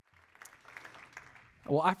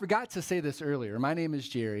Well, I forgot to say this earlier. My name is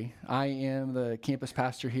Jerry. I am the campus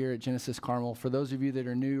pastor here at Genesis Carmel. For those of you that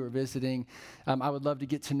are new or visiting, I would love to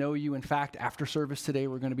get to know you. In fact, after service today,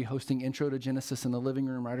 we're going to be hosting Intro to Genesis in the living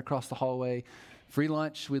room right across the hallway. Free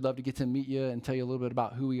lunch. We'd love to get to meet you and tell you a little bit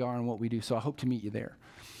about who we are and what we do. So I hope to meet you there.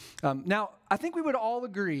 Now, I think we would all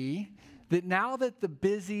agree that now that the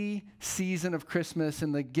busy season of Christmas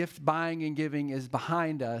and the gift buying and giving is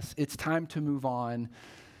behind us, it's time to move on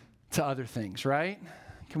to other things, right?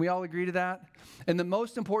 Can we all agree to that? And the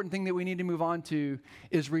most important thing that we need to move on to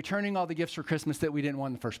is returning all the gifts for Christmas that we didn't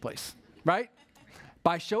want in the first place, right?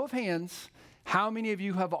 By show of hands, how many of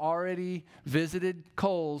you have already visited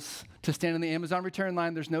Kohl's to stand in the Amazon return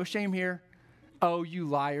line? There's no shame here. Oh, you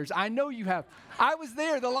liars. I know you have. I was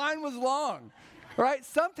there. The line was long. Right?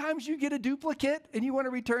 Sometimes you get a duplicate and you want to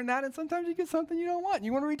return that, and sometimes you get something you don't want. And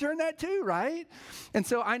you want to return that too, right? And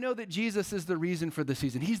so I know that Jesus is the reason for the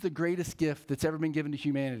season. He's the greatest gift that's ever been given to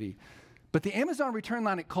humanity. But the Amazon return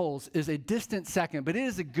line at Kohl's is a distant second, but it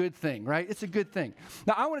is a good thing, right? It's a good thing.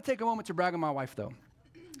 Now, I want to take a moment to brag on my wife, though.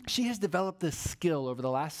 She has developed this skill over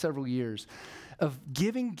the last several years of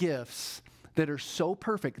giving gifts that are so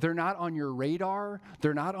perfect. They're not on your radar.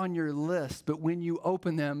 They're not on your list. But when you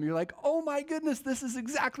open them, you're like, oh my goodness, this is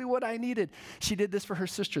exactly what I needed. She did this for her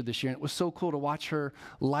sister this year, and it was so cool to watch her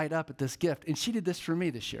light up at this gift. And she did this for me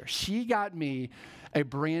this year. She got me a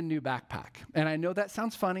brand new backpack. And I know that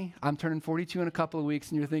sounds funny. I'm turning 42 in a couple of weeks,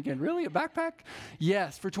 and you're thinking, really, a backpack?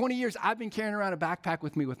 Yes. For 20 years, I've been carrying around a backpack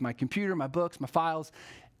with me with my computer, my books, my files.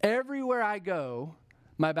 Everywhere I go,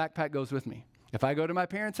 my backpack goes with me. If I go to my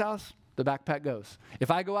parents' house, the backpack goes.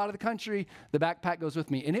 If I go out of the country, the backpack goes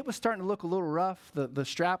with me. And it was starting to look a little rough. The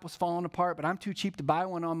strap was falling apart, but I'm too cheap to buy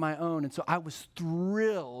one on my own. And so I was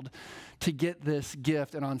thrilled to get this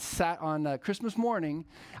gift. And on Christmas morning,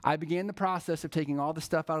 I began the process of taking all the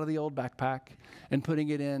stuff out of the old backpack and putting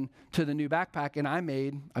it in to the new backpack. And I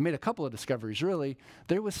made a couple of discoveries, really.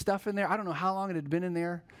 There was stuff in there. I don't know how long it had been in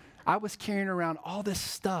there. I was carrying around all this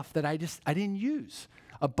stuff that I didn't use.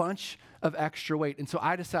 A bunch of extra weight. And so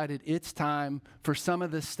I decided it's time for some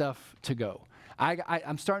of this stuff to go.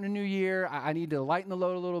 I'm starting a new year. I need to lighten the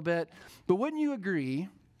load a little bit. But wouldn't you agree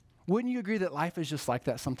that life is just like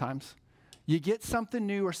that sometimes? You get something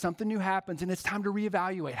new or something new happens, and it's time to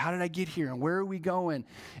reevaluate. How did I get here, and where are we going?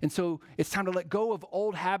 And so it's time to let go of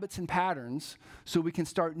old habits and patterns so we can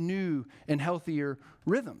start new and healthier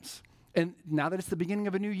rhythms. And now that it's the beginning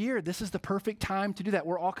of a new year, this is the perfect time to do that.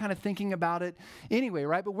 We're all kind of thinking about it anyway,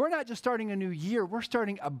 right? But we're not just starting a new year. We're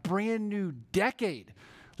starting a brand new decade.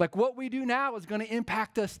 Like what we do now is going to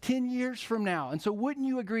impact us 10 years from now. And so wouldn't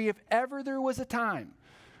you agree if ever there was a time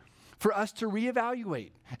for us to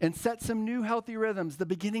reevaluate and set some new healthy rhythms, the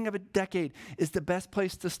beginning of a decade is the best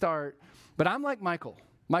place to start. But I'm like Michael.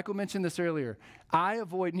 Michael mentioned this earlier. I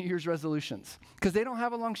avoid New Year's resolutions because they don't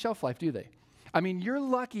have a long shelf life, do they? I mean, you're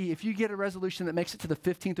lucky if you get a resolution that makes it to the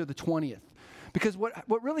 15th or the 20th. Because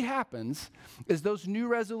what really happens is those new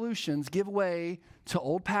resolutions give way to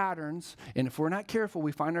old patterns. And if we're not careful,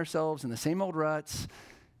 we find ourselves in the same old ruts.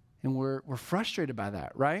 And we're frustrated by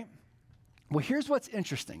that, right? Well, here's what's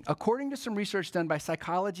interesting. According to some research done by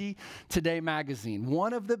Psychology Today magazine,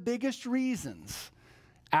 one of the biggest reasons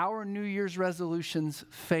our New Year's resolutions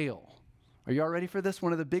fail. Are you all ready for this?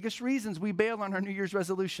 One of the biggest reasons we bail on our New Year's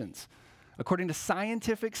resolutions, according to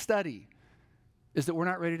scientific study, is that we're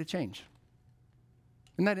not ready to change.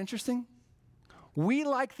 Isn't that interesting? We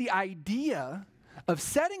like the idea of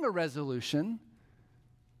setting a resolution,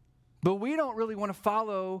 but we don't really want to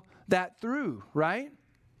follow that through, right?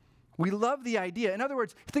 We love the idea. In other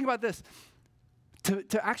words, think about this.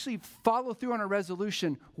 To actually follow through on a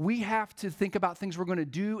resolution, we have to think about things we're going to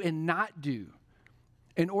do and not do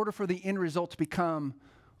in order for the end result to become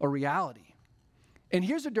a reality. And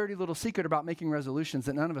here's a dirty little secret about making resolutions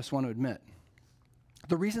that none of us want to admit.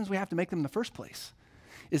 The reasons we have to make them in the first place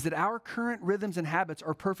is that our current rhythms and habits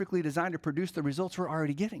are perfectly designed to produce the results we're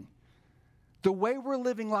already getting. The way we're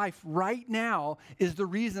living life right now is the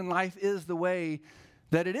reason life is the way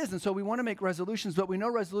that it is. And so we want to make resolutions, but we know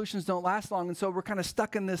resolutions don't last long, and so we're kind of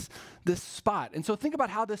stuck in this spot. And so think about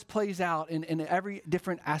how this plays out in every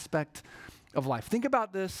different aspect of life. Think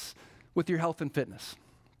about this with your health and fitness.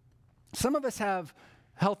 Some of us have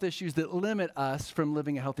health issues that limit us from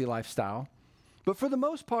living a healthy lifestyle. But for the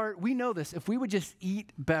most part, we know this. If we would just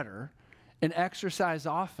eat better and exercise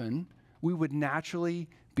often, we would naturally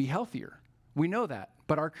be healthier. We know that.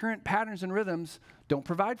 But our current patterns and rhythms don't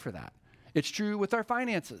provide for that. It's true with our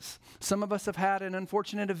finances. Some of us have had an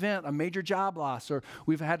unfortunate event, a major job loss, or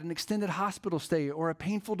we've had an extended hospital stay, or a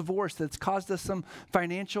painful divorce that's caused us some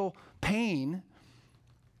financial pain.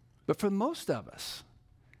 But for most of us,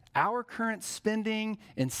 Our current spending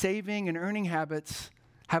and saving and earning habits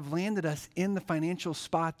have landed us in the financial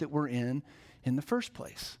spot that we're in the first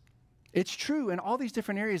place. It's true in all these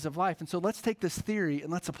different areas of life. And so let's take this theory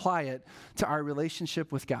and let's apply it to our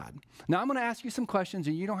relationship with God. Now, I'm going to ask you some questions,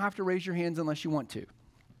 and you don't have to raise your hands unless you want to.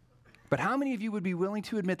 But how many of you would be willing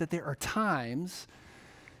to admit that there are times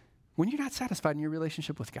when you're not satisfied in your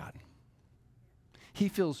relationship with God? He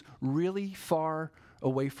feels really far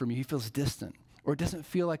away from you. He feels distant, or it doesn't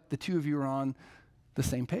feel like the two of you are on the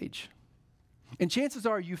same page. And chances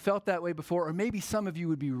are you felt that way before, or maybe some of you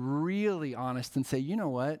would be really honest and say, you know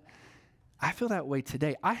what? I feel that way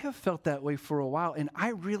today. I have felt that way for a while, and I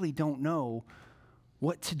really don't know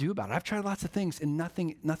what to do about it. I've tried lots of things, and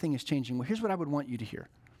nothing is changing. Well, here's what I would want you to hear.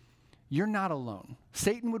 You're not alone.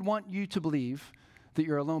 Satan would want you to believe that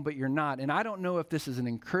you're alone, but you're not. And I don't know if this is an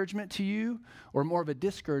encouragement to you or more of a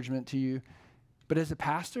discouragement to you, but as a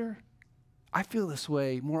pastor, I feel this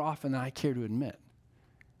way more often than I care to admit.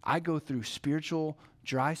 I go through spiritual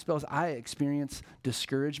dry spells. I experience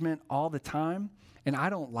discouragement all the time, and I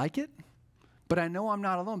don't like it. But I know I'm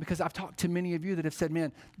not alone because I've talked to many of you that have said,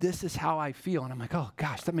 man, this is how I feel. And I'm like, oh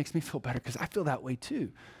gosh, that makes me feel better because I feel that way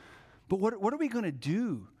too. But what are we going to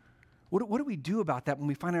do? What do we do about that when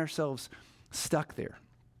we find ourselves stuck there?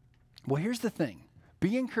 Well, here's the thing.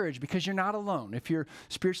 Be encouraged because you're not alone if you're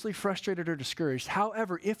spiritually frustrated or discouraged.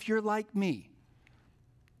 However, if you're like me,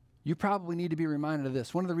 you probably need to be reminded of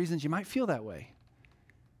this. One of the reasons you might feel that way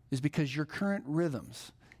is because your current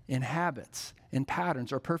rhythms and habits and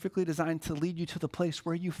patterns are perfectly designed to lead you to the place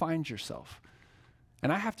where you find yourself.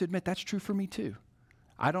 And I have to admit, that's true for me too.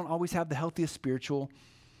 I don't always have the healthiest spiritual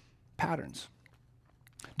patterns.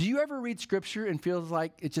 Do you ever read scripture and feels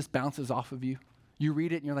like it just bounces off of you? You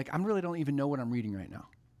read it and you're like, I really don't even know what I'm reading right now.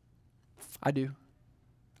 I do.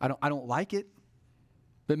 I don't like it.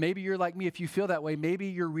 But maybe you're like me. If you feel that way, maybe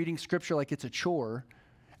you're reading scripture like it's a chore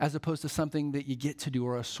as opposed to something that you get to do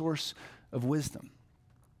or a source of wisdom.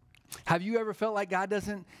 Have you ever felt like God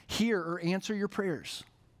doesn't hear or answer your prayers?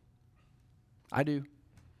 I do.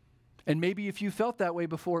 And maybe if you felt that way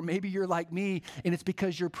before, maybe you're like me, and it's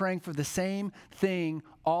because you're praying for the same thing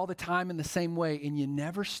all the time in the same way, and you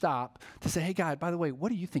never stop to say, hey, God, by the way, what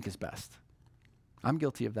do you think is best? I'm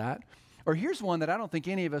guilty of that. Or here's one that I don't think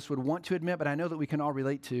any of us would want to admit, but I know that we can all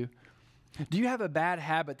relate to. Do you have a bad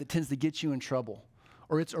habit that tends to get you in trouble,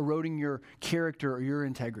 or it's eroding your character or your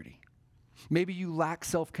integrity? Maybe you lack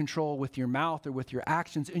self-control with your mouth or with your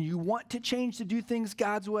actions, and you want to change to do things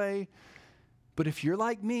God's way. But if you're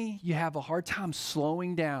like me, you have a hard time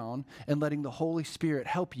slowing down and letting the Holy Spirit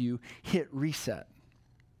help you hit reset.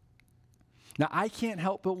 Now, I can't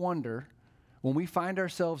help but wonder, when we find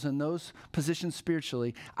ourselves in those positions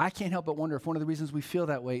spiritually, I can't help but wonder if one of the reasons we feel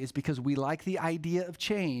that way is because we like the idea of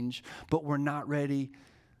change, but we're not ready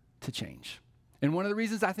to change. And one of the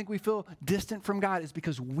reasons I think we feel distant from God is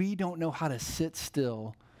because we don't know how to sit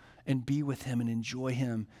still and be with him and enjoy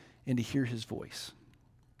him and to hear his voice.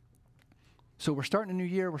 So we're starting a new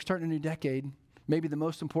year, we're starting a new decade. Maybe the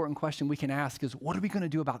most important question we can ask is, what are we going to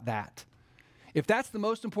do about that? If that's the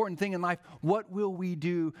most important thing in life, what will we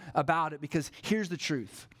do about it? Because here's the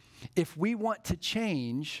truth. If we want to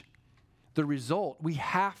change the result, we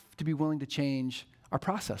have to be willing to change our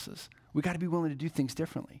processes. We got to be willing to do things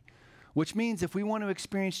differently. Which means if we want to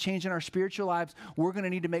experience change in our spiritual lives, we're going to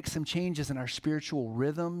need to make some changes in our spiritual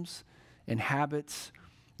rhythms and habits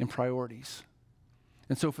and priorities.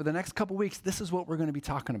 And so for the next couple weeks, this is what we're going to be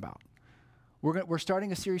talking about. We're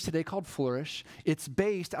starting a series today called Flourish. It's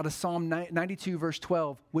based out of Psalm 92, verse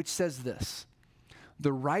 12, which says this: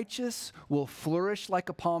 the righteous will flourish like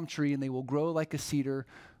a palm tree, and they will grow like a cedar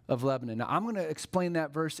of Lebanon. Now, I'm going to explain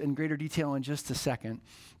that verse in greater detail in just a second,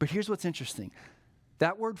 but here's what's interesting.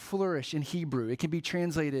 That word flourish in Hebrew, it can be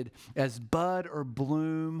translated as bud or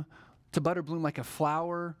bloom, to bud or bloom like a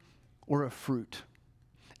flower or a fruit.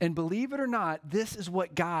 And believe it or not, this is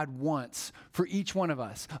what God wants for each one of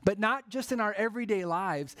us. But not just in our everyday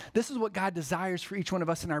lives. This is what God desires for each one of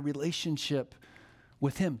us in our relationship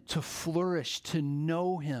with him, to flourish, to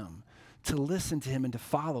know him, to listen to him, and to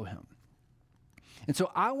follow him. And so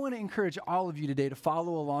I want to encourage all of you today to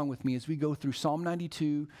follow along with me as we go through Psalm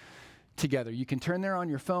 92 together. You can turn there on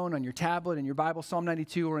your phone, on your tablet, in your Bible, Psalm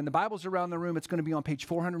 92, or in the Bibles around the room. It's going to be on page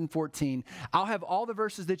 414. I'll have all the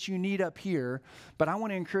verses that you need up here, but I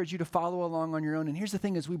want to encourage you to follow along on your own. And here's the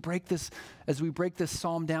thing: as we break this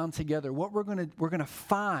psalm down together, what we're going to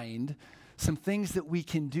find some things that we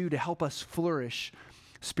can do to help us flourish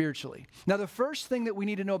spiritually. Now, the first thing that we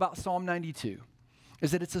need to know about Psalm 92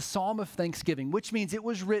 is that it's a psalm of thanksgiving, which means it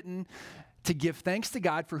was written to give thanks to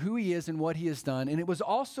God for who he is and what he has done. And it was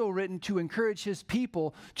also written to encourage his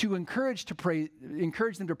people, to encourage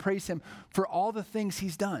them to praise him for all the things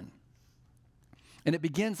he's done. And it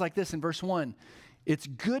begins like this in verse 1. It's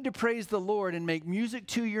good to praise the Lord and make music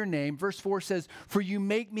to your name. Verse 4 says, for you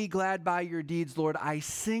make me glad by your deeds, Lord. I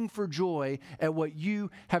sing for joy at what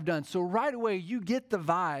you have done. So right away, you get the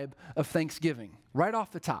vibe of thanksgiving right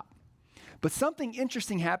off the top. But something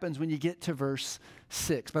interesting happens when you get to verse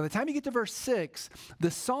 6. By the time you get to verse 6,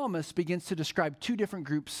 the psalmist begins to describe two different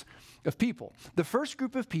groups of people. The first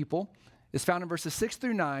group of people is found in verses 6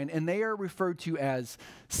 through 9, and they are referred to as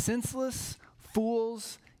senseless,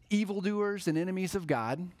 fools, evildoers, and enemies of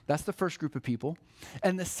God. That's the first group of people.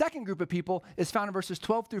 And the second group of people is found in verses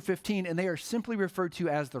 12 through 15, and they are simply referred to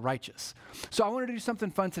as the righteous. So I wanted to do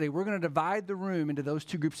something fun today. We're going to divide the room into those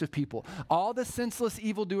two groups of people. All the senseless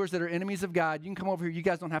evildoers that are enemies of God, you can come over here. You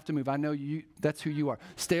guys don't have to move. I know you. That's who you are.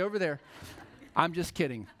 Stay over there. I'm just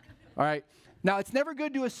kidding. All right. Now, it's never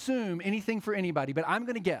good to assume anything for anybody, but I'm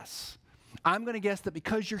going to guess. I'm going to guess that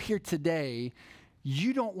because you're here today,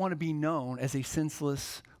 you don't want to be known as a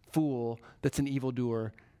senseless fool that's an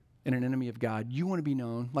evildoer and an enemy of God. You want to be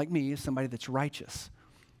known, like me, as somebody that's righteous.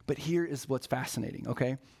 But here is what's fascinating,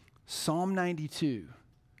 okay? Psalm 92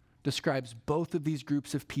 describes both of these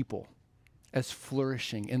groups of people as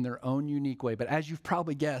flourishing in their own unique way. But as you've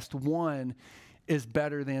probably guessed, one is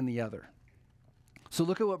better than the other. So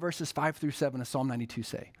look at what verses 5 through 7 of Psalm 92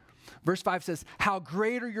 say. Verse 5 says, how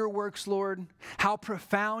great are your works, Lord? How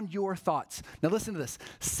profound your thoughts. Now listen to this.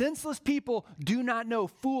 Senseless people do not know,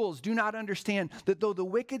 fools do not understand that though the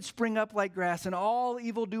wicked spring up like grass and all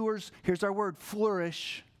evildoers, here's our word,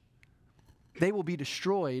 flourish, they will be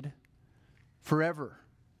destroyed forever.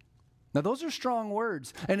 Now those are strong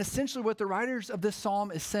words. And essentially what the writers of this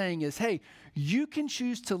psalm is saying is, hey, you can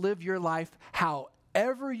choose to live your life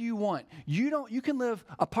however you want. You can live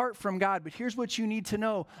apart from God, but here's what you need to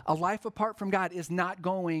know. A life apart from God is not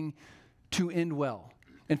going to end well.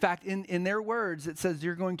 In fact, in their words, it says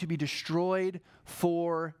you're going to be destroyed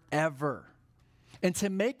forever. And to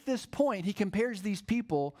make this point, he compares these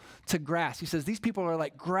people to grass. He says these people are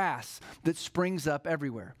like grass that springs up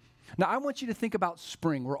everywhere. Now, I want you to think about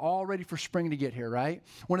spring. We're all ready for spring to get here, right?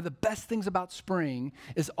 One of the best things about spring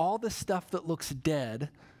is all the stuff that looks dead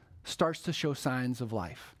starts to show signs of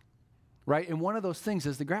life, right? And one of those things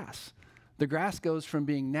is the grass. The grass goes from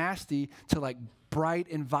being nasty to like bright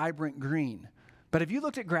and vibrant green. But have you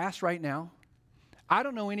looked at grass right now? I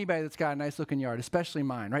don't know anybody that's got a nice looking yard, especially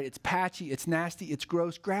mine, right? It's patchy, it's nasty, it's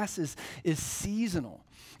gross. Grass is seasonal.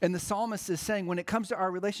 And the psalmist is saying when it comes to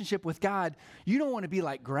our relationship with God, you don't want to be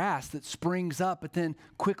like grass that springs up but then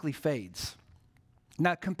quickly fades.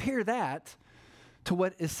 Now compare that to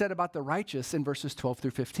what is said about the righteous in verses 12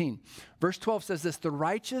 through 15. Verse 12 says this, the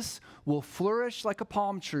righteous will flourish like a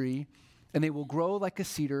palm tree, and they will grow like a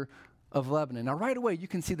cedar of Lebanon. Now, right away, you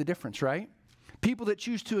can see the difference, right? People that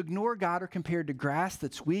choose to ignore God are compared to grass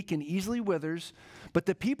that's weak and easily withers, but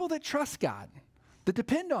the people that trust God, that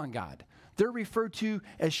depend on God, they're referred to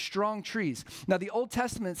as strong trees. Now, the Old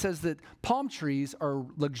Testament says that palm trees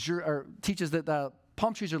teaches that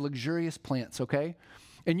palm trees are luxurious plants, okay?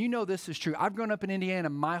 And you know this is true. I've grown up in Indiana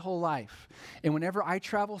my whole life. And whenever I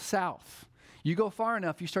travel south, you go far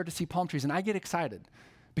enough, you start to see palm trees. And I get excited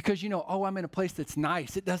because, I'm in a place that's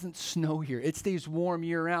nice. It doesn't snow here. It stays warm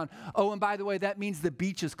year round. Oh, and by the way, that means the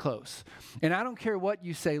beach is close. And I don't care what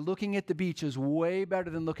you say, looking at the beach is way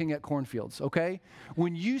better than looking at cornfields, okay?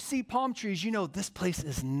 When you see palm trees, you know this place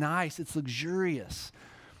is nice. It's luxurious.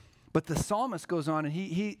 But the psalmist goes on and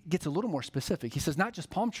he gets a little more specific. He says not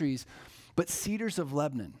just palm trees, but cedars of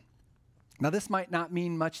Lebanon. Now, this might not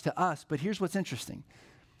mean much to us, but here's what's interesting.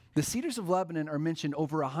 The cedars of Lebanon are mentioned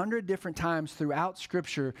over 100 different times throughout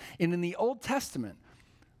Scripture, and in the Old Testament,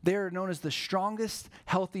 they are known as the strongest,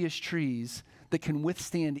 healthiest trees that can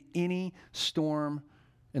withstand any storm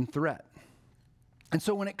and threat. And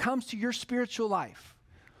so when it comes to your spiritual life,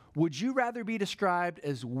 would you rather be described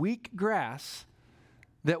as weak grass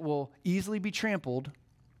that will easily be trampled,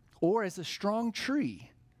 or as a strong tree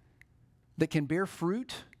that can bear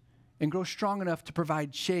fruit and grow strong enough to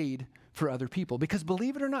provide shade for other people? Because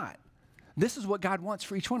believe it or not, this is what God wants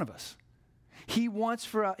for each one of us. He wants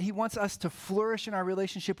us to flourish in our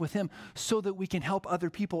relationship with him so that we can help other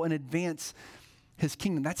people and advance his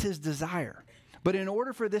kingdom. That's his desire. But in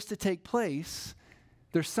order for this to take place,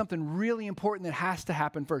 there's something really important that has to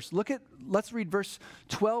happen first. Let's read verse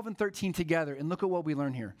 12 and 13 together and look at what we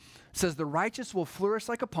learn here. It says, the righteous will flourish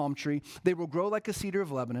like a palm tree. They will grow like a cedar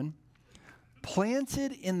of Lebanon.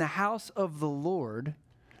 Planted in the house of the Lord,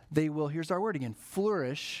 they will, here's our word again,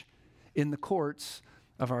 flourish in the courts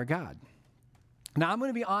of our God. Now, I'm going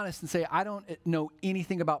to be honest and say I don't know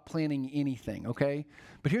anything about planting anything, okay?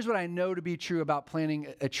 But here's what I know to be true about planting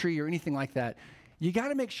a tree or anything like that. You got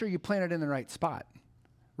to make sure you plant it in the right spot,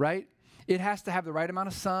 right? It has to have the right amount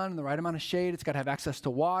of sun, the right amount of shade. It's got to have access to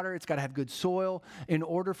water. It's got to have good soil in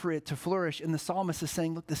order for it to flourish. And the psalmist is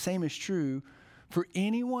saying, look, the same is true for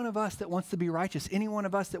any one of us that wants to be righteous, any one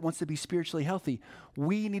of us that wants to be spiritually healthy.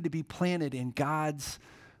 We need to be planted in God's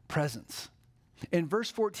presence. And verse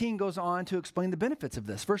 14 goes on to explain the benefits of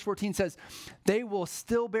this. Verse 14 says, they will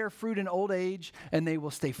still bear fruit in old age, and they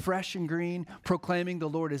will stay fresh and green, proclaiming the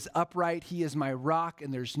Lord is upright, he is my rock,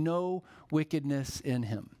 and there's no wickedness in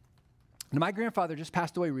him. Now, my grandfather just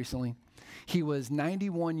passed away recently. He was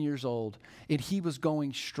 91 years old, and he was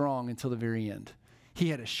going strong until the very end. He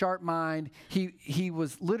had a sharp mind. He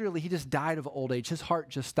was literally, he just died of old age. His heart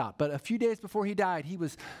just stopped. But a few days before he died, he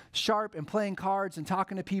was sharp and playing cards and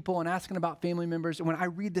talking to people and asking about family members. And when I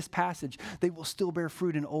read this passage, they will still bear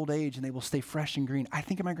fruit in old age and they will stay fresh and green. I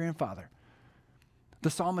think of my grandfather. The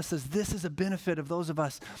psalmist says this is a benefit of those of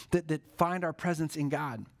us that find our presence in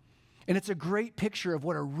God. And it's a great picture of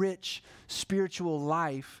what a rich spiritual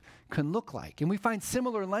life can look like. And we find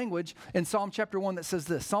similar language in Psalm chapter 1 that says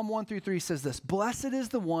this. Psalm 1-3 says this, blessed is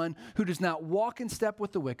the one who does not walk in step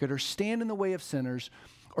with the wicked or stand in the way of sinners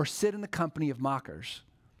or sit in the company of mockers,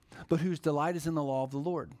 but whose delight is in the law of the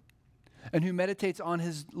Lord and who meditates on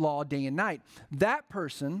his law day and night. That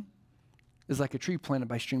person is like a tree planted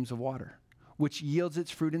by streams of water, which yields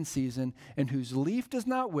its fruit in season and whose leaf does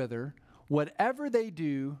not wither. Whatever they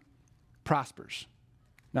do prospers.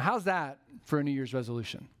 Now, how's that for a New Year's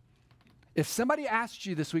resolution? If somebody asks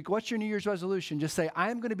you this week, what's your New Year's resolution? Just say,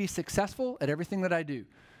 I am going to be successful at everything that I do.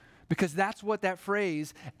 Because that's what that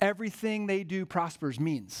phrase, everything they do prospers,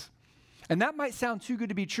 means. And that might sound too good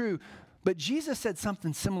to be true, but Jesus said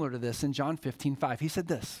something similar to this in John 15:5. He said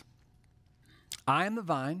this, I am the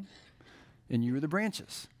vine and you are the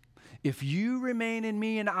branches. If you remain in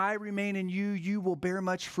me and I remain in you, you will bear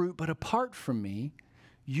much fruit, but apart from me,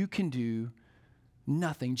 you can do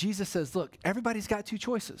nothing. Jesus says, look, everybody's got two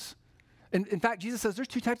choices. In fact, Jesus says there's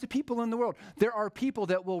two types of people in the world. There are people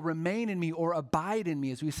that will remain in me or abide in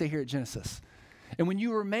me, as we say here at Genesis. And when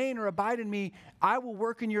you remain or abide in me, I will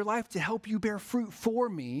work in your life to help you bear fruit for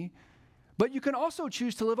me. But you can also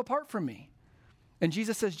choose to live apart from me. And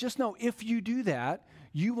Jesus says, just know if you do that,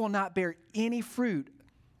 you will not bear any fruit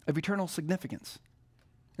of eternal significance.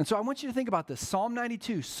 And so I want you to think about this. Psalm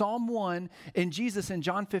 92, Psalm 1, and Jesus in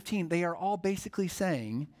John 15, they are all basically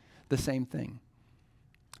saying the same thing.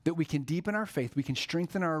 That we can deepen our faith, we can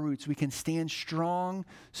strengthen our roots, we can stand strong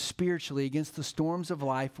spiritually against the storms of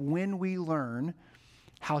life when we learn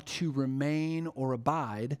how to remain or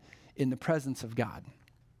abide in the presence of God.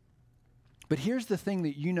 But here's the thing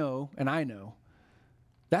that you know and I know.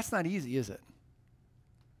 That's not easy, is it?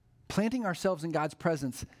 Planting ourselves in God's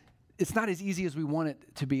presence, it's not as easy as we want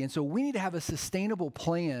it to be. And so we need to have a sustainable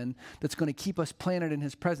plan that's going to keep us planted in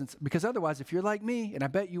his presence. Because otherwise, if you're like me, and I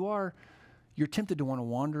bet you are, you're tempted to want to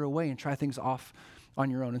wander away and try things off on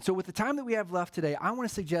your own. And so with the time that we have left today, I want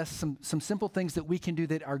to suggest some simple things that we can do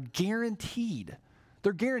that are guaranteed.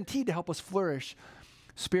 They're guaranteed to help us flourish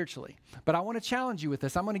spiritually. But I want to challenge you with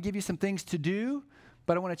this. I'm going to give you some things to do,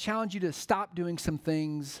 but I want to challenge you to stop doing some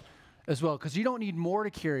things as well, because you don't need more to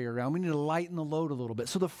carry around. We need to lighten the load a little bit.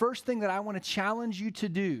 So the first thing that I want to challenge you to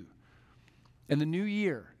do in the new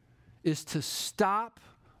year is to stop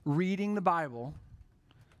reading the Bible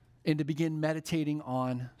and to begin meditating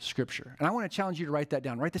on Scripture. And I want to challenge you to write that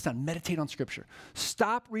down. Write this down. Meditate on Scripture.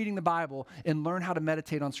 Stop reading the Bible and learn how to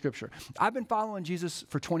meditate on Scripture. I've been following Jesus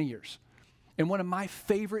for 20 years. And one of my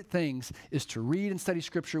favorite things is to read and study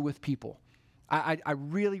Scripture with people. I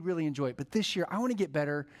really, really enjoy it. But this year, I want to get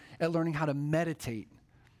better at learning how to meditate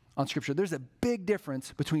on Scripture. There's a big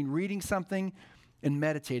difference between reading something and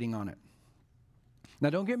meditating on it. Now,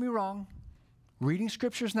 don't get me wrong. Reading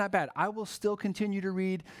Scripture is not bad. I will still continue to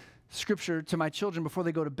read Scripture to my children before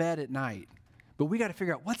they go to bed at night. But we got to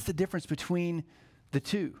figure out what's the difference between the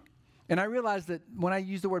two. And I realize that when I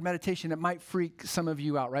use the word meditation, it might freak some of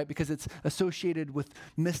you out, right? Because it's associated with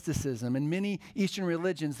mysticism. In many Eastern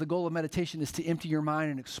religions, the goal of meditation is to empty your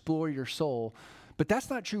mind and explore your soul. But that's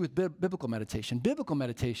not true with biblical meditation. Biblical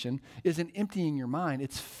meditation isn't emptying your mind.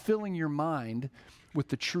 It's filling your mind with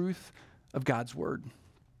the truth of God's word.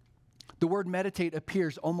 The word meditate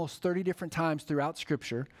appears almost 30 different times throughout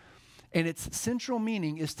Scripture, and its central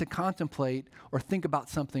meaning is to contemplate or think about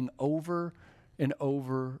something over and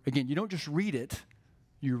over again. You don't just read it.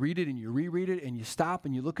 You read it and you reread it and you stop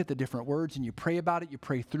and you look at the different words and you pray about it, you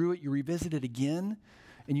pray through it, you revisit it again,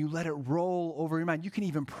 and you let it roll over your mind. You can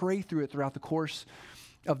even pray through it throughout the course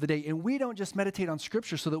of the day. And we don't just meditate on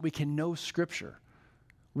Scripture so that we can know Scripture.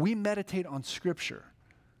 We meditate on Scripture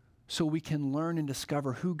so we can learn and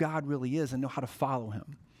discover who God really is and know how to follow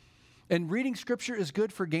him. And reading Scripture is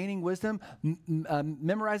good for gaining wisdom.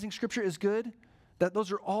 Memorizing Scripture is good.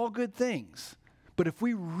 Those are all good things. But if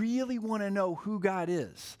we really want to know who God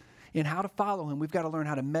is and how to follow him, we've got to learn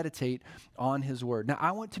how to meditate on his word. Now,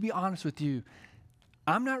 I want to be honest with you.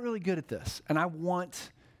 I'm not really good at this, and I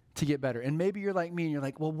want to get better. And maybe you're like me, and you're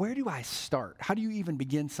like, well, where do I start? How do you even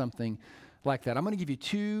begin something like that? I'm going to give you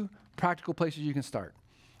 2 practical places you can start.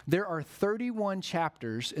 There are 31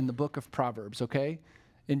 chapters in the book of Proverbs, okay?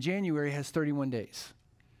 And January has 31 days.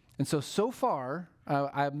 And so far,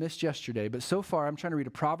 I missed yesterday, but so far I'm trying to read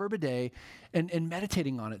a proverb a day and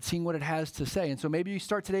meditating on it, seeing what it has to say. And so maybe you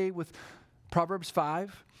start today with Proverbs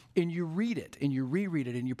 5, and you read it, and you reread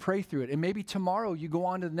it, and you pray through it. And maybe tomorrow you go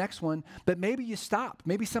on to the next one, but maybe you stop.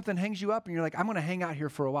 Maybe something hangs you up, and you're like, I'm going to hang out here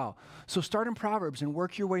for a while. So start in Proverbs and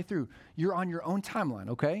work your way through. You're on your own timeline,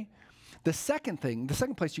 okay? The second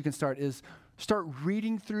place you can start is start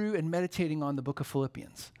reading through and meditating on the book of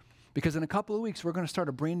Philippians. Because in a couple of weeks, we're going to start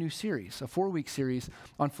a brand new series, a 4-week series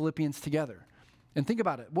on Philippians together. And think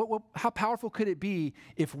about it. How powerful could it be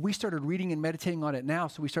if we started reading and meditating on it now,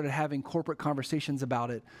 so we started having corporate conversations about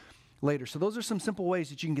it later? So those are some simple ways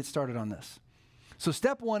that you can get started on this. So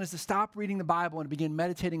step 1 is to stop reading the Bible and begin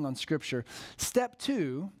meditating on Scripture. Step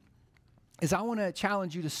 2 is I want to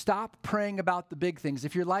challenge you to stop praying about the big things.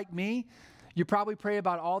 If you're like me, you probably pray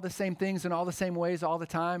about all the same things in all the same ways all the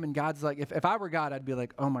time, and God's like, if I were God, I'd be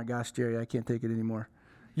like, oh my gosh, Jerry, I can't take it anymore.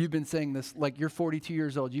 You've been saying this, like you're 42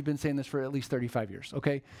 years old. You've been saying this for at least 35 years,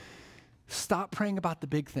 okay? Stop praying about the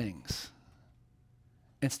big things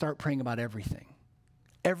and start praying about everything.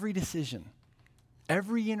 Every decision,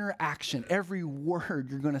 every interaction, every word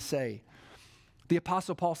you're going to say. The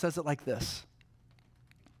Apostle Paul says it like this.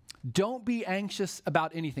 Don't be anxious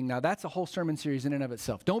about anything. Now, that's a whole sermon series in and of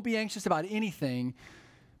itself. Don't be anxious about anything.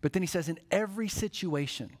 But then he says, in every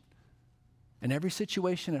situation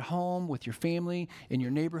at home, with your family, in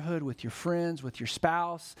your neighborhood, with your friends, with your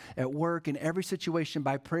spouse, at work, in every situation,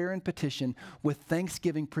 by prayer and petition, with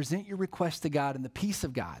thanksgiving, present your requests to God, and the peace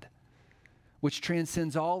of God, which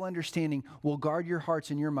transcends all understanding, will guard your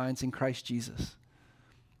hearts and your minds in Christ Jesus.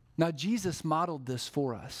 Now, Jesus modeled this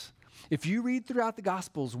for us. If you read throughout the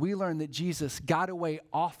Gospels, we learn that Jesus got away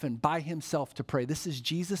often by himself to pray. This is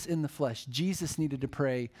Jesus in the flesh. Jesus needed to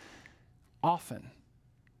pray often,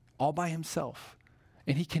 all by himself.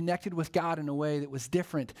 And he connected with God in a way that was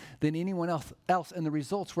different than anyone else, and the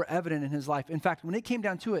results were evident in his life. In fact, when it came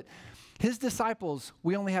down to it, his disciples,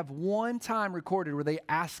 we only have one time recorded where they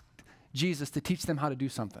asked Jesus to teach them how to do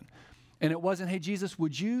something. And it wasn't, hey, Jesus,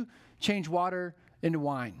 would you change water into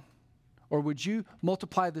wine? Or would you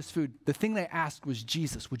multiply this food? The thing they asked was,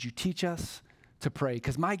 Jesus, would you teach us to pray?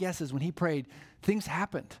 Because my guess is when he prayed, things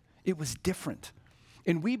happened. It was different.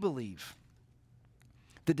 And we believe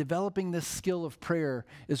that developing this skill of prayer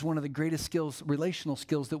is one of the greatest skills, relational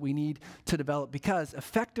skills that we need to develop, because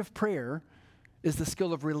effective prayer is the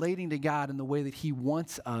skill of relating to God in the way that he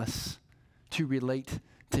wants us to relate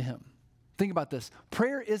to him. Think about this.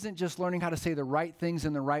 Prayer isn't just learning how to say the right things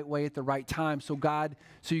in the right way at the right time so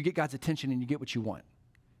you get God's attention and you get what you want.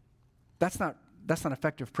 That's not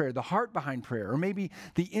effective prayer. The heart behind prayer, or maybe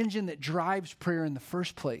the engine that drives prayer in the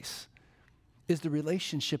first place, is the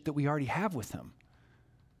relationship that we already have with him.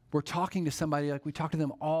 We're talking to somebody like we talk to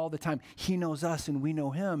them all the time. He knows us and we know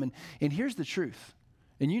him. And here's the truth,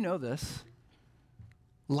 and you know this.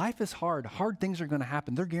 Life is hard. Hard things are going to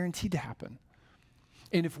happen. They're guaranteed to happen.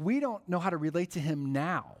 And if we don't know how to relate to him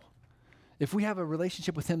now, if we have a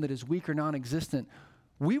relationship with him that is weak or non-existent,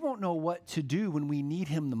 we won't know what to do when we need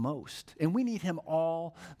him the most. And we need him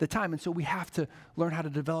all the time. And so we have to learn how to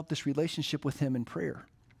develop this relationship with him in prayer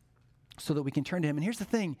so that we can turn to him. And here's the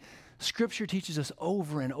thing. Scripture teaches us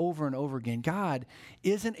over and over and over again, God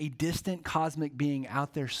isn't a distant cosmic being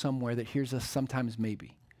out there somewhere that hears us sometimes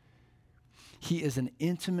maybe. He is an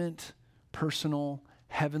intimate, personal,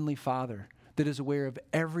 heavenly Father that is aware of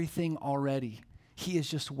everything already. He is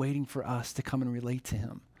just waiting for us to come and relate to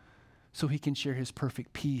him so he can share his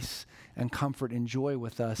perfect peace and comfort and joy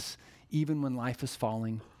with us even when life is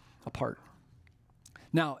falling apart.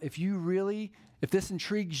 Now, if this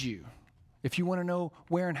intrigues you, if you want to know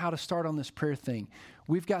where and how to start on this prayer thing,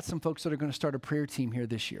 we've got some folks that are going to start a prayer team here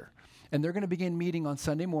this year. And they're going to begin meeting on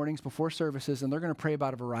Sunday mornings before services, and they're going to pray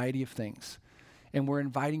about a variety of things. And we're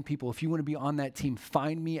inviting people, if you want to be on that team,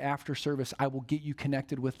 find me after service. I will get you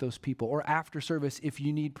connected with those people. Or after service, if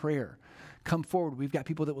you need prayer, come forward. We've got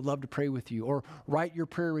people that would love to pray with you. Or write your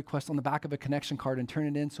prayer request on the back of a connection card and turn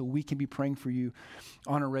it in so we can be praying for you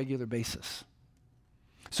on a regular basis.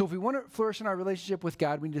 So if we want to flourish in our relationship with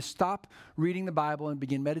God, we need to stop reading the Bible and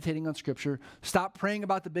begin meditating on Scripture. Stop praying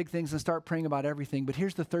about the big things and start praying about everything. But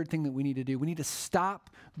here's the third thing that we need to do. We need to stop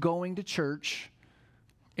going to church,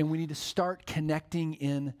 and we need to start connecting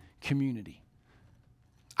in community.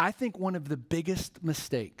 I think one of the biggest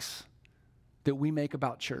mistakes that we make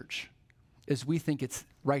about church is we think it's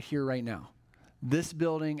right here, right now. This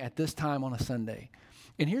building at this time on a Sunday.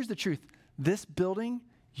 And here's the truth. This building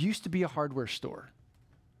used to be a hardware store.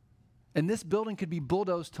 And this building could be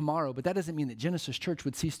bulldozed tomorrow, but that doesn't mean that Genesis Church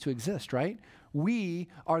would cease to exist, right? We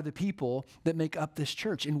are the people that make up this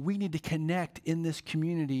church, and we need to connect in this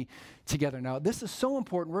community together. Now, this is so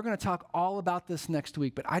important. We're going to talk all about this next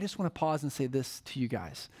week, but I just want to pause and say this to you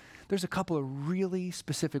guys. There's a couple of really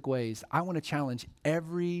specific ways I want to challenge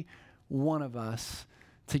every one of us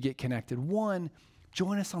to get connected. One,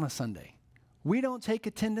 join us on a Sunday. We don't take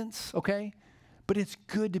attendance, okay? But it's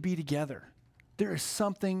good to be together. There is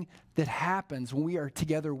something that happens when we are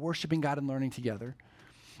together worshiping God and learning together.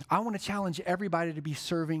 I want to challenge everybody to be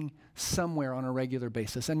serving somewhere on a regular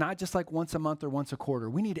basis, and not just like once a month or once a quarter.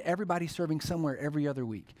 We need everybody serving somewhere every other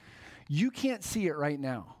week. You can't see it right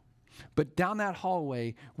now, but down that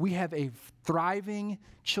hallway, we have a thriving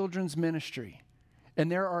children's ministry.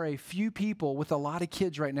 And there are a few people with a lot of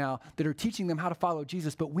kids right now that are teaching them how to follow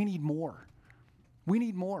Jesus, but we need more. We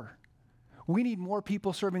need more. We need more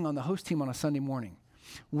people serving on the host team on a Sunday morning.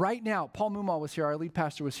 Right now, Paul Mumal was here, our lead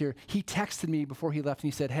pastor was here. He texted me before he left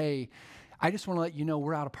and he said, hey, I just want to let you know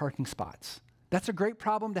we're out of parking spots. That's a great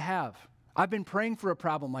problem to have. I've been praying for a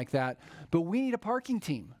problem like that, but we need a parking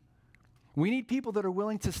team. We need people that are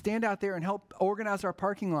willing to stand out there and help organize our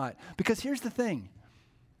parking lot. Because here's the thing,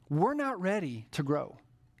 we're not ready to grow.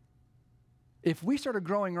 If we started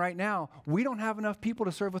growing right now, we don't have enough people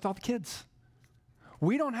to serve with all the kids.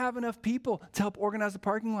 We don't have enough people to help organize the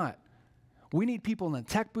parking lot. We need people in the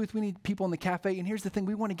tech booth. We need people in the cafe. And here's the thing.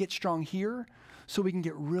 We want to get strong here so we can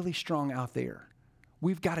get really strong out there.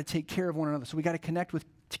 We've got to take care of one another. So we got to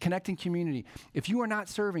connect in community. If you are not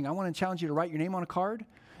serving, I want to challenge you to write your name on a card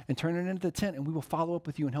and turn it into the tent, and we will follow up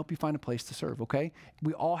with you and help you find a place to serve, okay?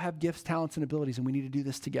 We all have gifts, talents, and abilities, and we need to do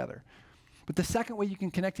this together. But the second way you can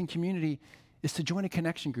connect in community is to join a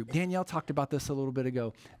connection group. Danielle talked about this a little bit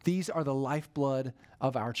ago. These are the lifeblood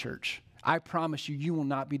of our church. I promise you, you will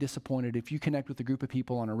not be disappointed if you connect with a group of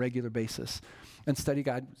people on a regular basis and study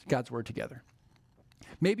God's word together.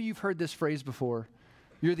 Maybe you've heard this phrase before.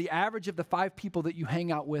 You're the average of the 5 people that you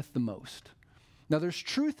hang out with the most. Now, there's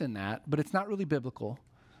truth in that, but it's not really biblical.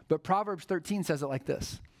 But Proverbs 13 says it like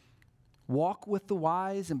this. Walk with the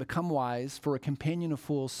wise and become wise, for a companion of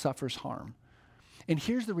fools suffers harm. And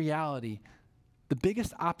here's the reality. The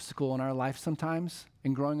biggest obstacle in our life sometimes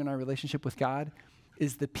in growing in our relationship with God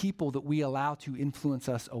is the people that we allow to influence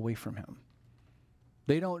us away from him.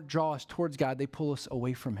 They don't draw us towards God, they pull us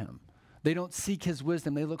away from him. They don't seek his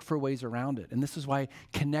wisdom, they look for ways around it. And this is why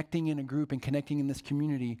connecting in a group and connecting in this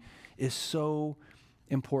community is so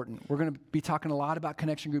important. We're going to be talking a lot about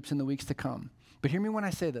connection groups in the weeks to come. But hear me when I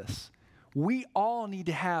say this. We all need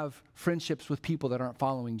to have friendships with people that aren't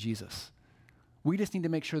following Jesus. We just need to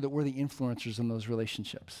make sure that we're the influencers in those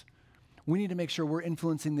relationships. We need to make sure we're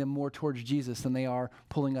influencing them more towards Jesus than they are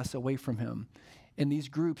pulling us away from him. And these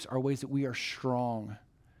groups are ways that we are strong.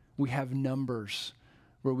 We have numbers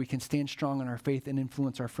where we can stand strong in our faith and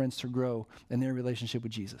influence our friends to grow in their relationship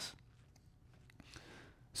with Jesus.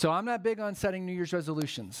 So I'm not big on setting New Year's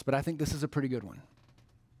resolutions, but I think this is a pretty good one.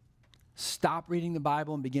 Stop reading the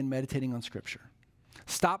Bible and begin meditating on Scripture.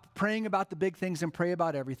 Stop praying about the big things and pray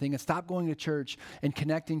about everything, and stop going to church and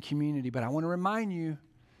connect in community. But I want to remind you,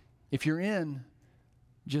 if you're in,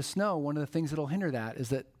 just know one of the things that will hinder that is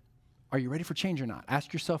that, are you ready for change or not?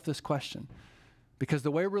 Ask yourself this question. Because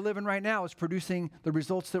the way we're living right now is producing the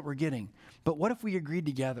results that we're getting. But what if we agreed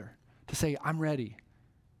together to say, I'm ready?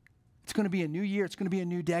 It's going to be a new year. It's going to be a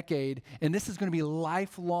new decade. And this is going to be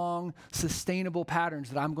lifelong, sustainable patterns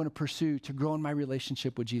that I'm going to pursue to grow in my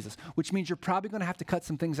relationship with Jesus, which means you're probably going to have to cut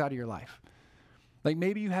some things out of your life. Like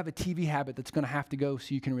maybe you have a TV habit that's going to have to go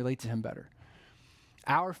so you can relate to him better.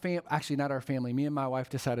 Actually not our family, me and my wife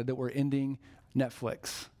decided that we're ending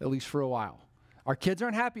Netflix, at least for a while. Our kids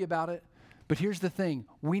aren't happy about it, but here's the thing.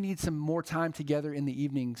 We need some more time together in the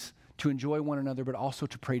evenings to enjoy one another, but also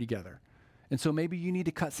to pray together. And so maybe you need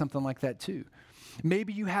to cut something like that too.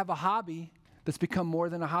 Maybe you have a hobby that's become more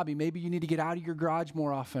than a hobby. Maybe you need to get out of your garage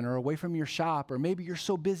more often or away from your shop, or maybe you're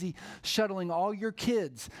so busy shuttling all your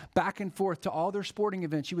kids back and forth to all their sporting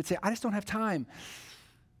events. You would say, I just don't have time.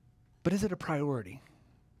 But is it a priority?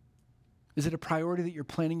 Is it a priority that you're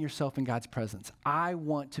planting yourself in God's presence? I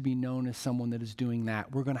want to be known as someone that is doing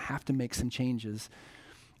that. We're going to have to make some changes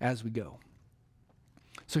as we go.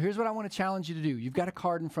 So here's what I want to challenge you to do. You've got a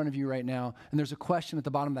card in front of you right now, and there's a question at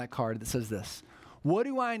the bottom of that card that says this: what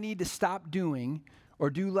do I need to stop doing or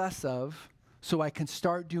do less of so I can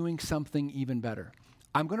start doing something even better?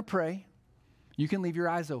 I'm going to pray. You can leave your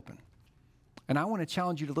eyes open. And I want to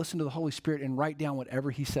challenge you to listen to the Holy Spirit and write down whatever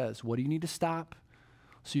he says. What do you need to stop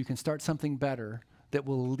so you can start something better that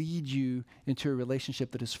will lead you into a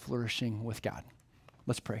relationship that is flourishing with God?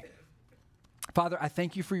 Let's pray. Father, I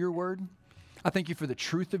thank you for your word. I thank you for the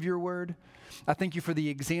truth of your word. I thank you for the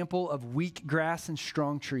example of weak grass and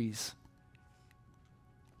strong trees.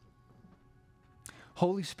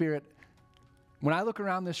 Holy Spirit, when I look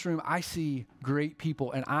around this room, I see great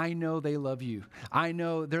people, and I know they love you. I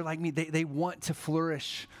know they're like me. They want to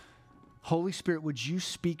flourish. Holy Spirit, would you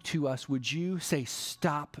speak to us? Would you say,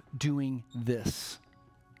 stop doing this?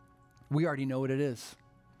 We already know what it is.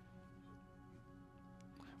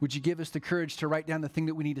 Would you give us the courage to write down the thing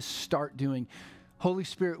that we need to start doing? Holy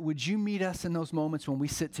Spirit, would you meet us in those moments when we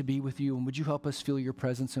sit to be with you, and would you help us feel your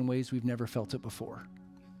presence in ways we've never felt it before?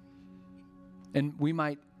 And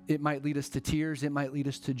it might lead us to tears, it might lead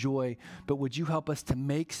us to joy, but would you help us to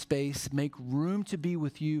make space, make room to be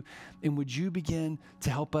with you, and would you begin to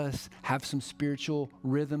help us have some spiritual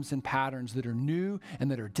rhythms and patterns that are new and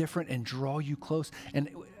that are different and draw you close? And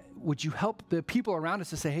would you help the people around us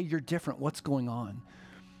to say, hey, you're different, what's going on?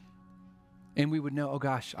 And we would know, oh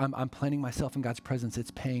gosh, I'm planting myself in God's presence.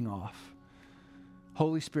 It's paying off.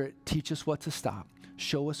 Holy Spirit, teach us what to stop.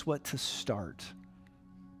 Show us what to start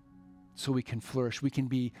so we can flourish. We can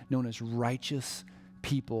be known as righteous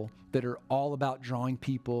people that are all about drawing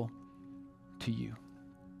people to you.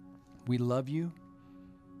 We love you,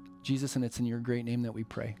 Jesus, and it's in your great name that we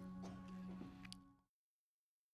pray.